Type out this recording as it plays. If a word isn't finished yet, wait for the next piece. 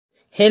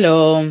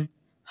Hello,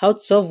 how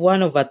to solve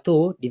 1 over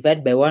 2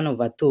 divided by 1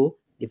 over 2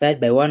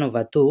 divided by 1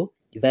 over 2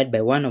 divided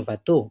by 1 over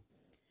 2.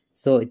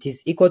 So it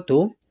is equal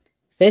to,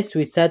 first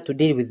we start to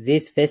deal with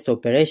this first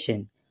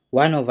operation,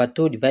 1 over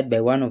 2 divided by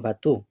 1 over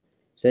 2.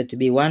 So it will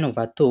be 1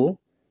 over 2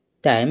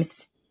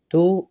 times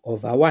 2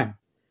 over 1.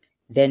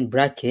 Then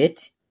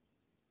bracket,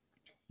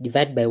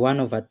 divide by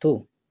 1 over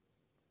 2.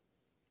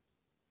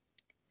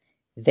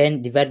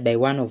 Then divide by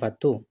 1 over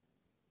 2.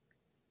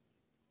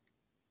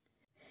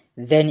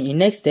 Then in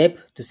next step,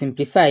 to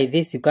simplify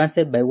this, you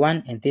cancel by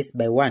 1 and this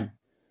by 1.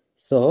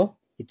 So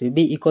it will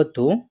be equal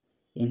to,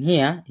 in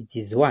here it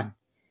is 1.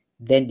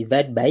 Then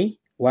divide by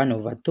 1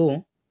 over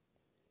 2.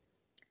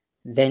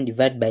 Then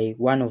divide by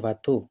 1 over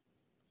 2.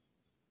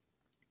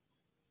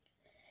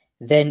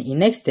 Then in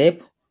next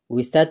step,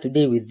 we start to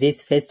deal with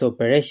this first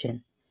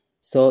operation.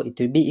 So it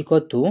will be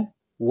equal to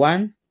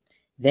 1.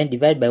 Then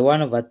divide by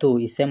 1 over 2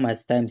 is same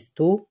as times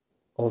 2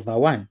 over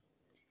 1.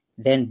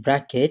 Then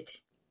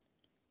bracket,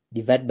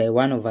 divide by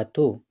 1 over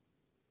 2.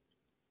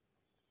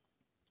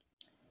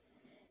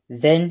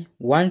 Then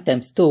 1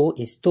 times 2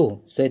 is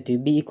 2, so it will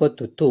be equal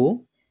to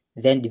 2.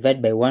 Then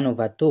divide by 1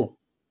 over 2.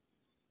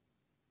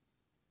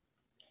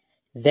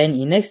 Then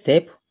in next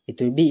step, it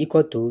will be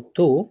equal to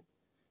 2.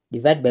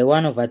 Divide by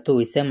 1 over 2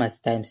 is same as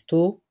times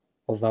 2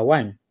 over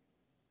 1.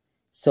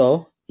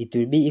 So it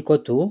will be equal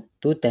to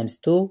 2 times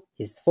 2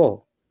 is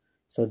 4.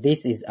 So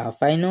this is our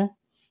final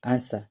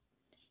answer.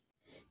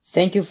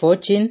 Thank you for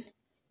watching.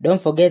 Don't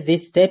forget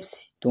these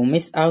steps to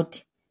miss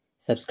out.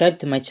 Subscribe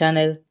to my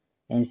channel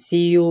and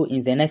see you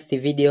in the next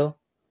video.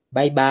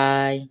 Bye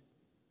bye.